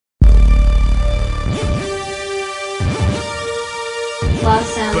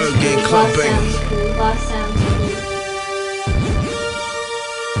Lost sounds. Bird Gang Club, baby. Lost sounds.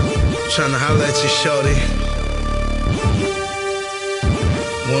 Tryna holler at you, shorty.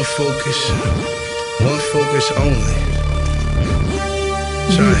 One focus only.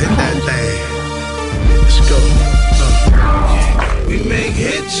 Tryna hit that thing. Let's go. We make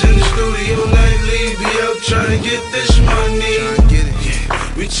hits in the studio nightly. Be out tryna get this money.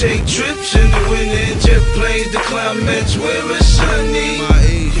 We take trips in the winter, jet planes to climates where it's sunny.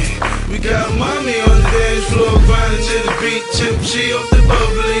 We got mommy on the dance floor, grinding to the beat, tipsy off the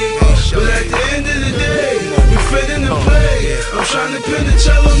bubbly. But at the end of the day, we fit in the play. I'm trying to pin the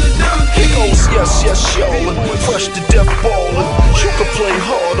tail on the donkey. He goes, yes, y'all, fresh to death ballin'. You can play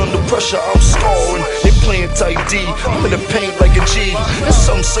hard under pressure, I'm scoring. They playing tight D, I'm in the paint like a G. And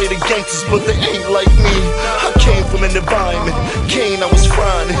some say the gangsters, but they ain't like me. I came from an environment, Kane, I was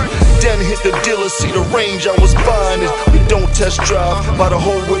frying it. Then hit the dealer, see the range, I was buying it. We don't test drive, buy the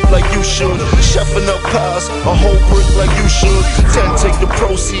whole whip like you should. Chefing up pies, a whole brick like you should. Then take the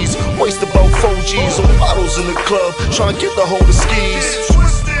proceeds, waste about 4 G's on bottles in the club, trying to get the hold of skis.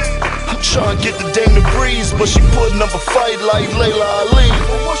 I'm trying to get the dame to breeze, but she putting up a fight like Layla Ali.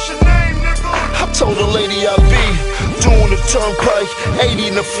 What's your name, nigga? I told the lady I be doing the turnpike,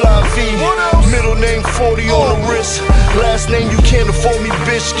 80 in the fly V. Middle name 40 on the wrist. Last name you can't afford me,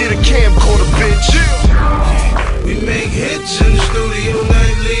 bitch. Get a camcorder, bitch. We make hits in the studio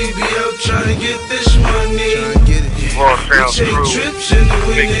nightly. Be out trying to get this money. We take trips in the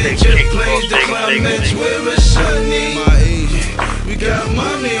winter, jet planes to climates where it's sunny. We got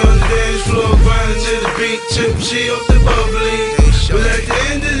mommy on the dance floor, grinding to the beat, tipsy off the bubbly. But at the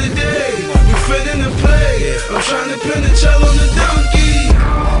end of the day, we fit in the play. I'm trying to pin the tail on the donkey.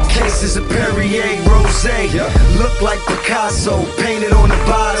 Cases of Perrier, Rosé, look like Picasso, painted on the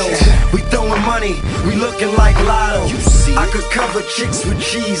bottle. We throwing money, we looking like Lotto. I could cover chicks with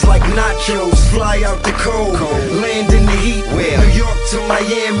cheese like nachos. Fly out the cold, land in the heat. New York to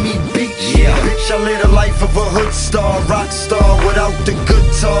Miami Beach. Bitch, I live the life of a hood star, rock star without the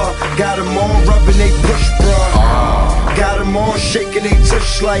guitar. Got them all rubbing they push bra. Got them all shaking they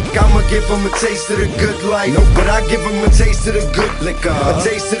tush like I'ma give them a taste of the good life. But I give them a taste of the good liquor, a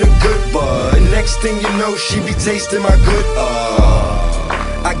taste of the good bud. Next thing you know, she be tasting my good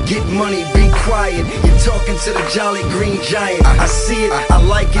I get money, be quiet. You're talking to the Jolly Green Giant. I see it, I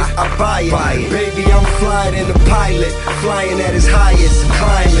like it, I buy it. Baby, I'm flying in the pilot, flying at his highest,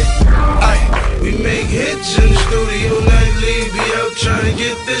 climbing. We make hits in the studio nightly. Be out trying to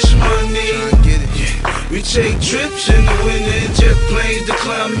get this money. We take trips in the winter, jet planes to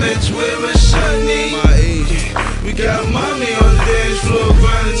climates where it's sunny. We got mommy on the dance floor,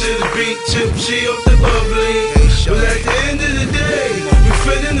 grinding to the beat, tipsy off the bubbly. But at the end of the day, we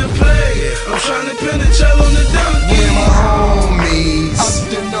fit in the play. I'm trying to pin the tail on the donkey. Where my homies? Up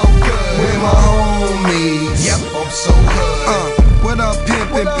to no good. Where my homies? Yep, I'm so good. What up,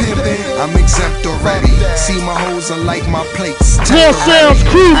 pimpin'? I'm exempt already. See my hoes are like my plates. More sounds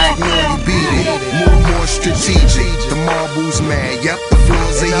crew. I know you beat it. More strategic. The marbles mad. Yep, the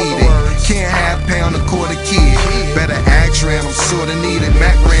floors are heated. Can't have pound a quarter kid. Better act random, sorta needed.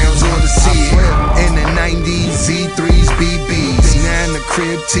 Mac rounds or the seed. In the 90s, Z3s, BBs. Now in the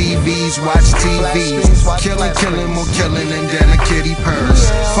crib, TVs, watch TVs. Killing, more killing, and then a kitty purse.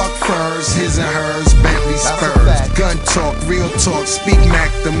 Fuck furs, his and hers, Bentley Spurs. Gun talk, real talk, speak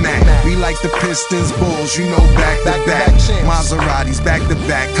Mac to Mac. We like the Pistons, Bulls, you know back to back. Maseratis back to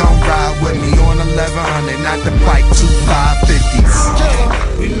back, come ride with me on 1100, not the bike, 2550s.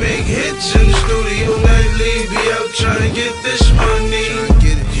 We make hits in the studio nightly. Be out trying to get this money.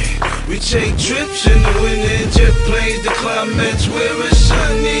 We take trips in the winter, jet planes to climates where it's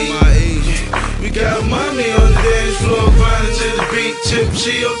sunny. We got mommy on the dance floor, grinding to the beat,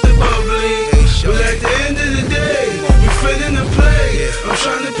 tipsy off the bubbly. But at the end of the day, we fit in the play. I'm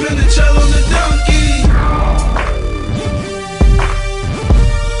trying to pin the tail on the donkey.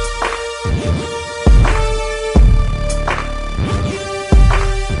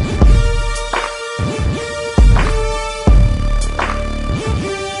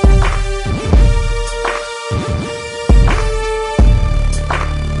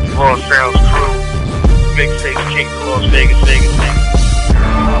 More Sounds crew, mixtapes king to Las Vegas.